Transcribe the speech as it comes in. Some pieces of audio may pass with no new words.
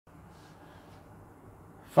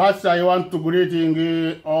First, I want to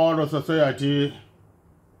greeting all the society.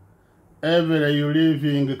 Everywhere you live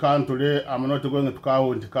in country, I'm not going to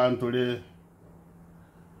count country.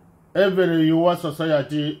 Everywhere you are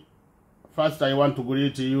society, first I want to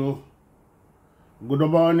greet you. Good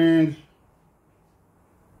morning,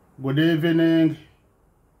 good evening,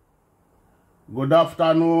 good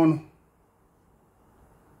afternoon.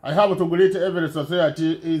 I have to greet every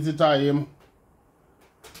society easy time,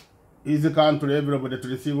 easy country, everybody to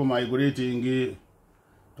receive my greeting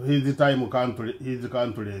to his time country, his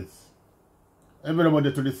countries.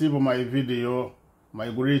 Everybody to receive my video, my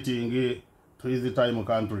greeting to his time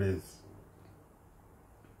countries.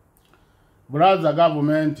 Brother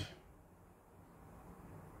government,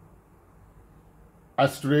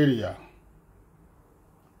 Australia,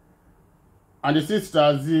 and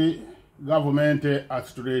sisters government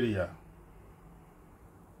Australia.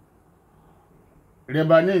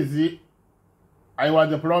 Lebanese, I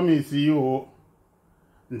was promise you,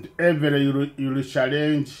 and every you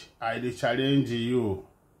challenge, I challenge you.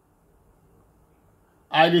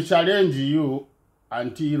 I challenge you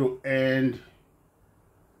until end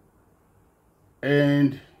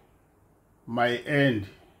my end.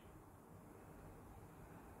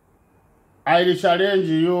 I challenge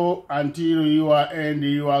you until you are end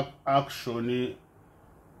your action.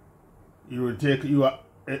 You will take your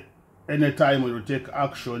anytime you will take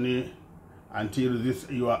action until this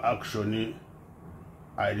your action.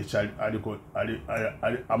 I'm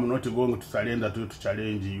not going to surrender to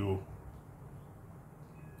challenge you.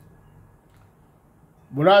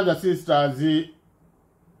 Brothers, sisters,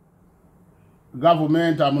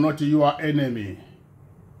 government, I'm not your enemy.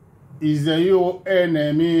 Is your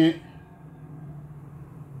enemy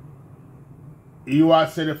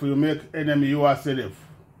yourself? You make enemy yourself.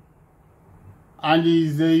 And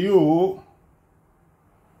is you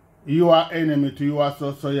are enemy to your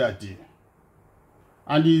society.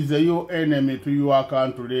 And is your enemy to your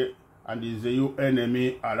country, and is your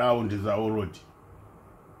enemy around the world.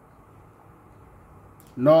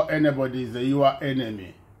 No anybody is your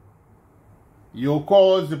enemy. You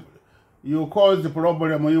cause the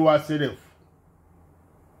problem yourself.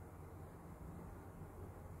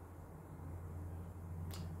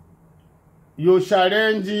 You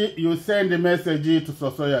challenge, you send a message to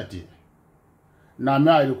society. Now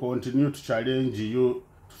I will continue to challenge you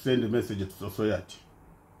to send a message to society.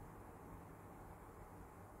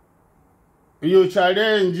 You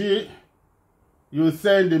challenge, you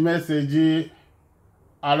send a message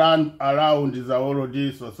around the world,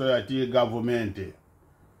 society, government.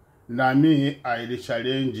 Now me, I will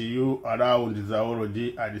challenge you around the world,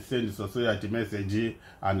 I will send society message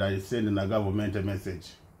and I will send the government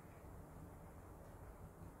message.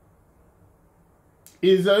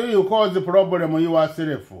 Is you cause the problem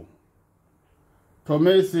yourself to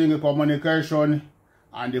missing communication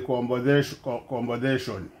and the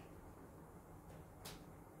conversation.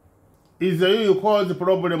 Is you cause the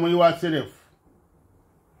problem yourself.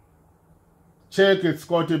 Check it,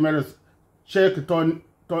 Scotty Meredith. Check Tony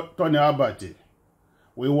Abbott.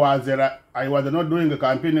 I was not doing a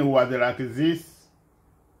campaign who was like this.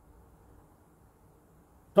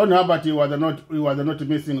 Tony Abbott was not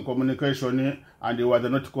missing communication and he was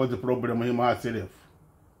not cause the problem himself.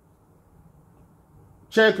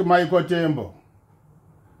 Check Michael Tembo.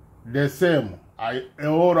 The same. Or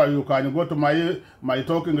you can go to my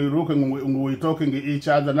talking, we talking each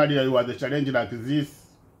other. Nadia, you was a challenge like this.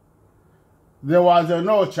 There was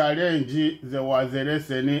no challenge, there was a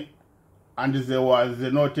lesson, and there was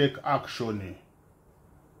no take action.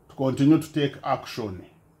 To continue to take action.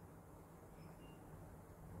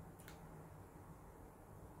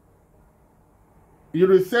 You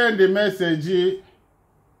will send a message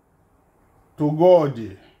to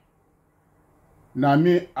God. Now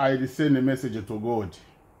me, I will send a message to God.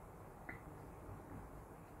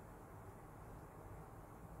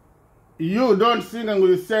 You don't think I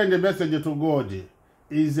will send a message to God.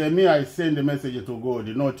 It's me, I send a message to God,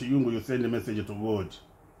 not you will send a message to God.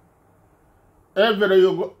 Every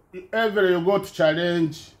you go to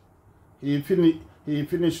challenge, he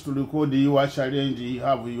finished to record your challenge, he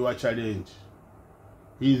have your challenge.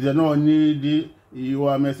 He is no need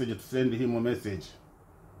your message to send him a message.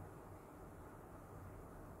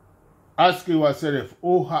 Ask yourself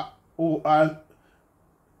who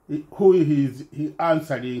is he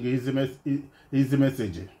answering his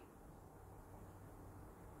message.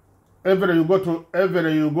 Every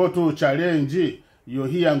you go to challenge, you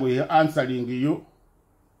hear he answering you.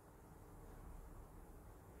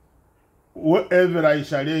 Whatever I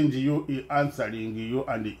challenge you, he answering you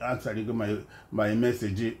and he answering my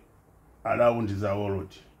message around the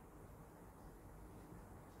world.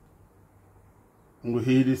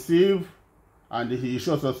 he receive, and he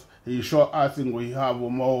show us we have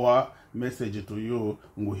more message to you,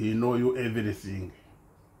 he know you everything.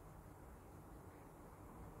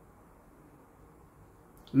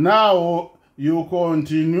 Now you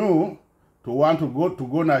continue to want to go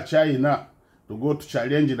to China, to go to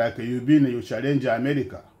challenge like you challenge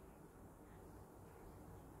America.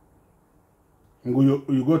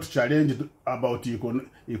 You go to challenge about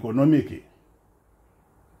economic.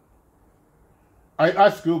 I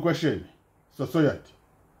ask you a question, society.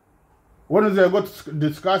 When they go to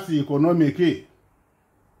discuss economic,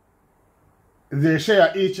 they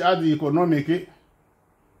share each other economic,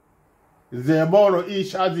 they borrow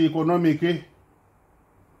each other economic,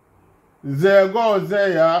 they go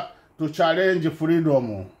there to challenge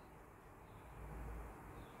freedom.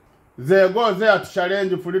 They go there to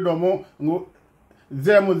challenge freedom.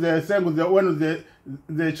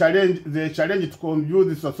 They challenge to confuse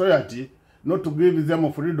the society, not to give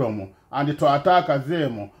them freedom, and to attack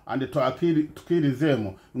them, and to kill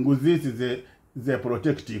them. This is they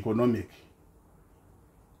protect economic.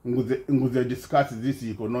 They discuss this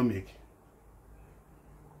economic.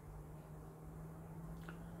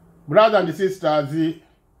 Brothers and sisters,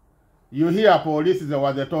 you hear police they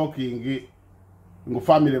were talking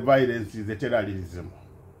family violence is a terrorism.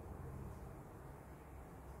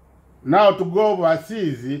 Now to go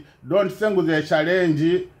overseas, don't think they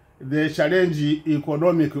challenge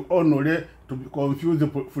economic only to confuse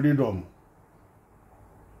freedom.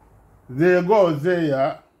 They go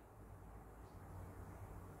there,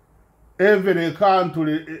 every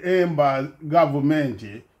country government,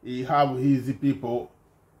 he have his people,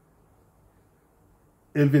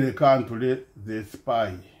 every country they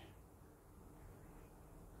spy.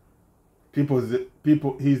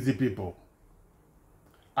 His people.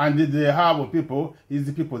 And they have people, his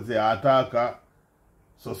people, they attack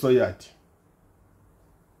society.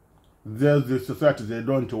 There's the society they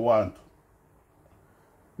don't want.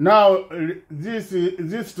 Now,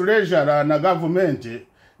 this treasurer and the government,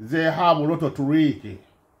 they have a lot of trick.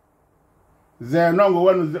 They know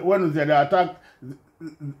when they attack,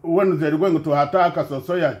 when they're going to attack a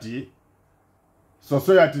society,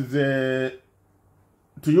 they,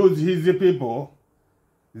 to use his people,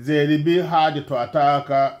 they will be hard to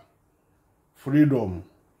attack freedom.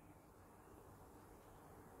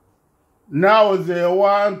 Now they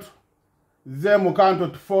want them country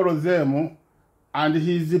to follow them and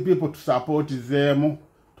his people to support them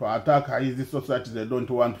to attack his society. They don't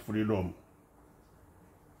want freedom.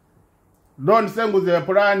 Don't think they're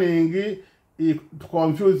planning to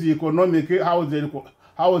confuse the economic, how they're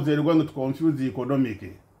going to confuse the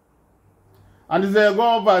economic. And they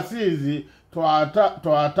go overseas to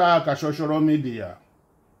attack social media.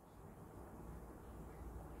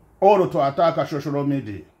 Or to attack social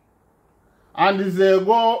media. And they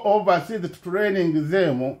go overseas to training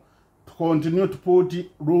them to continue to put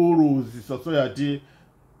rules in society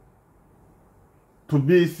to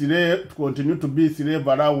be slave, to continue to be slave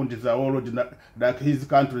around the world like his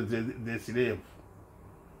country they slave.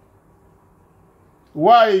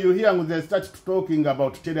 Why you hear they start talking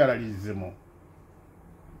about terrorism?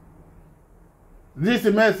 This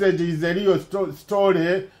message is a real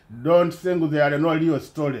story. Don't think they are no real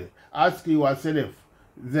story. Ask yourself.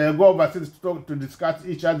 They go overseas to discuss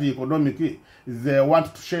each other economic. They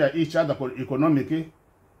want to share each other economic.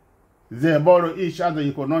 They borrow each other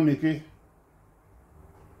economic.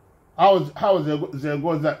 How they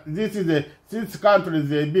go that? This is the six countries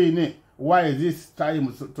they've been in. Why this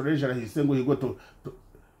time treasurer is saying we go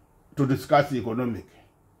to discuss economic?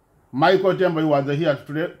 Michael Temple was here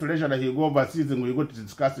to treasurer, he go overseas and we go to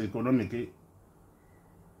discuss economic.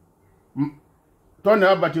 Tony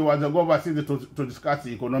Abbott was go overseas to discuss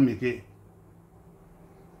economic.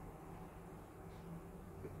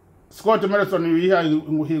 Scott Morrison, you hear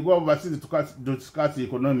he go overseas to discuss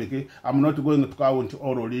economic. I'm not going to count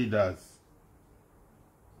all leaders.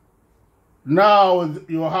 Now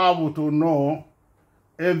you have to know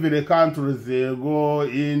every country they go,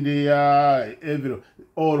 India,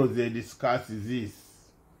 all they discuss this.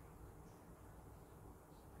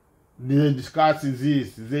 They discuss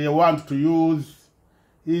this. They want to use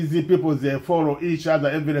easy people. They follow each other.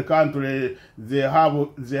 Every country they have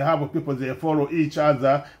people. They follow each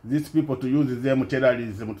other. These people to use them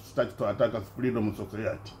terrorism to start to attack us freedom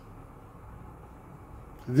society.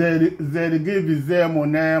 They give them a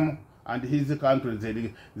name. And his country, they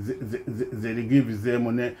give them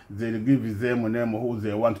a name who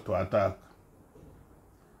they want to attack.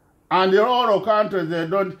 And in all countries, they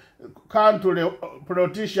don't,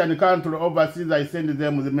 politician country overseas, I send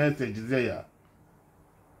them the message there.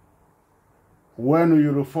 When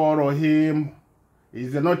you follow him, He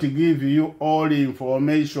not give you all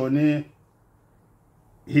information.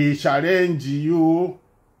 He challenge you.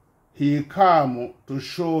 He come to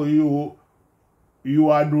show you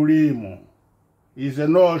your dream. He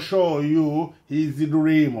not show you his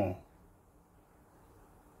dream.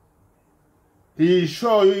 He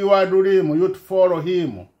show you your dream. You follow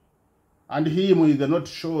him. And him is not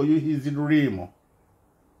show you his dream.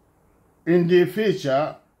 In the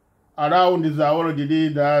future, around the world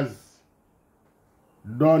leaders,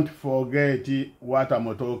 don't forget what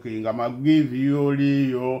I'm talking. I'm going to give you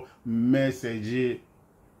your message.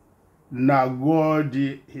 Now God,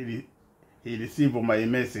 he received my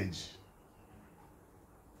message.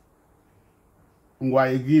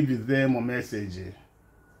 I give them a message.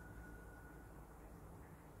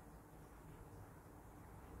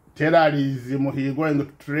 Terrorism, he going to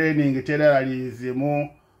training terrorism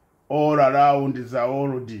all around the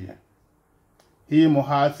world. Him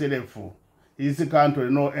herself, his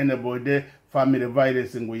country, no anybody, family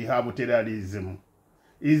violence, we have terrorism.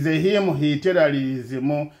 Is him, he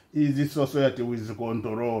terrorism, is society with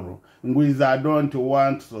control. We don't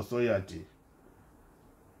want society.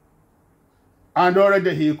 And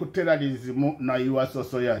already he could terrorism na your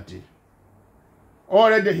society.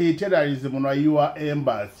 Already he terrorism na your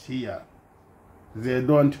embassy here. They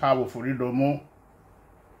don't have freedom.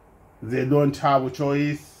 They don't have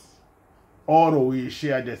choice. All we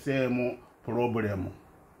share the same problem.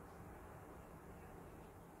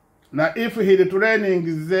 Now if he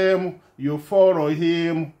training them, you follow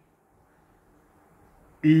him.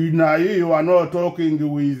 Now you are not talking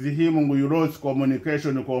with him, you lost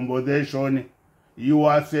communication, conversation.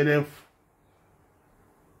 Yourself,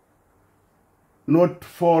 not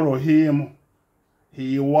follow him.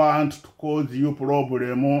 He wants to cause you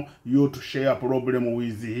problem, you to share problem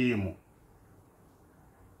with him.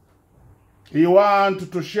 He wants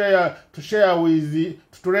to share with the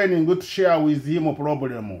training to share with him a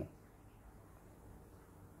problem.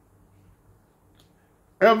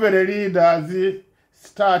 Every leader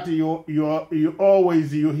start you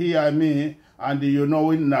always you hear me. And you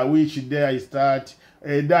know now which day I start.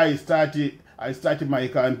 I start my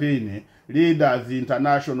campaign. Leaders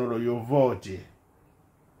international, you vote.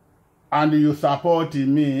 And you support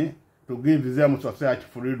me to give them society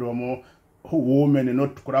freedom. Women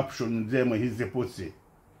not corruption them his pussy.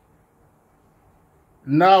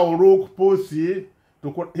 Now look pussy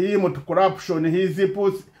to him to corruption his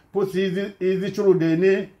pussy his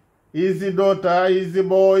children, his daughter, his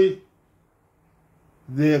boy.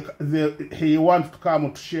 He wants to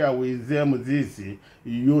come to share with them this,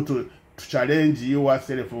 you to challenge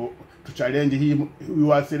yourself, to challenge him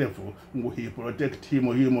yourself. He protect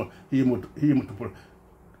him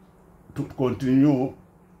to continue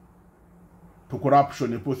to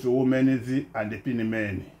corruption, push women and pin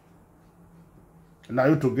men. Now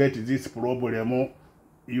you to get this problem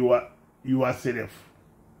yourself.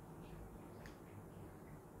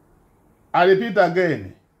 I repeat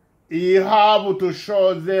again. You have to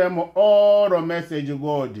show them all the message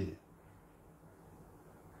God.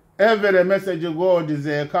 Every message God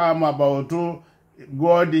they come about,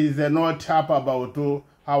 God is not happy about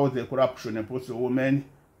how the corruption puts women,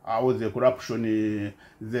 how the corruption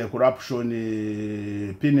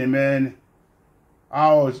pin men,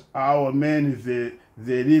 how men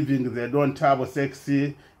they living, they don't have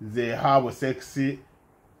sexy, they have sexy,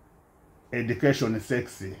 education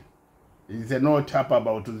sexy. They not happy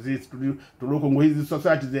about this to look on his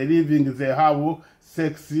society they living, they have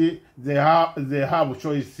sexy, they have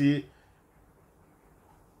choice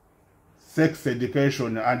sex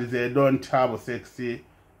education, and they don't have sexy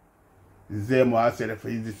them herself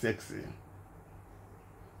is sexy.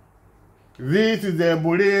 This is the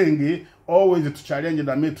bullying always to challenge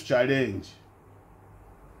and me to challenge.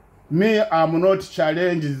 Me, I'm not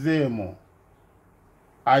challenge them.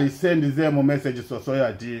 I send them a message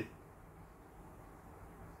society.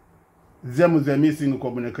 Them the missing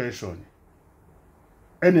communication.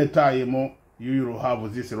 Anytime you will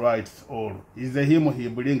have these rights all. Is the him he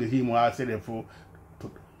bring him herself to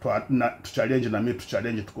challenge and me to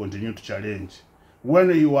challenge, to continue to challenge.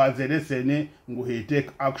 When you are the lesson, he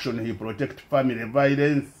take action, he protect family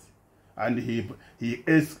violence, and he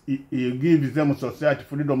gives them society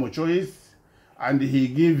freedom of choice, and he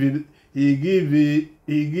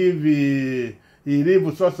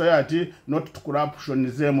leave society not to corruption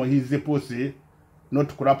them his pussy, not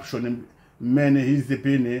to corruption men his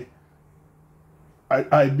penny.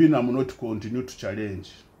 I'm not continue to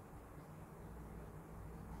challenge.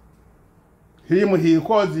 He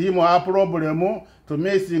caused him a problem to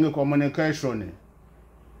missing communication,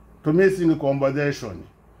 to missing conversation.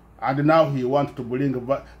 And now he wants to bring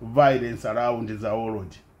violence around the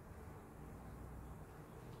world.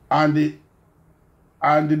 And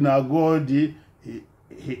now God, he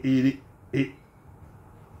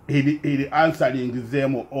answering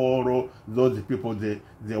them, all those people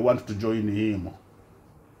they want to join him.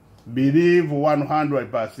 Believe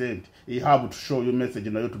 100%. He have to show you message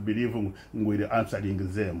now to believe with answering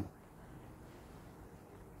them.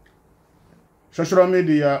 Social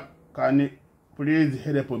media, can please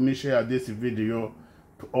help me share this video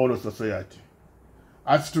to all society.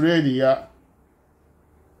 Australia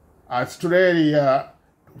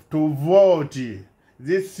to vote.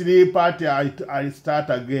 This 3 party I start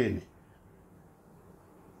again.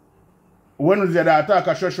 When they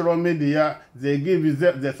attack social media,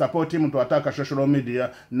 they support him to attack social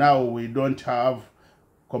media. Now we don't have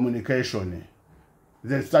communication.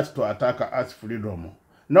 They start to attack us freedom.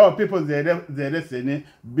 Now people they listen,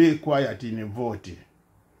 be quiet in vote.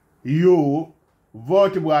 You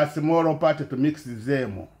vote with a small party to mix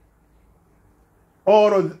them.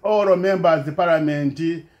 All members of parliament,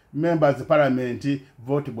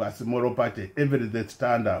 vote with a small party. Every they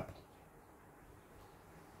stand up.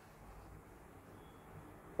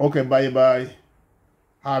 Okay, bye-bye.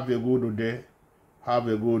 Have a good day. Have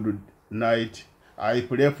a good night. I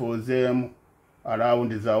pray for them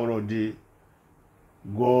around the world.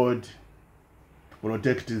 God to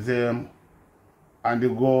protect them.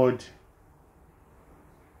 And God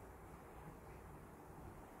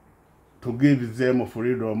to give them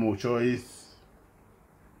freedom of choice.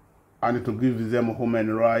 And to give them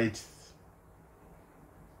human rights.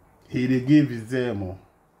 He will give them.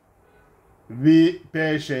 Be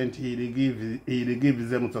patient, he will give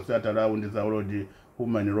them society around the world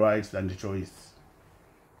human rights and choice.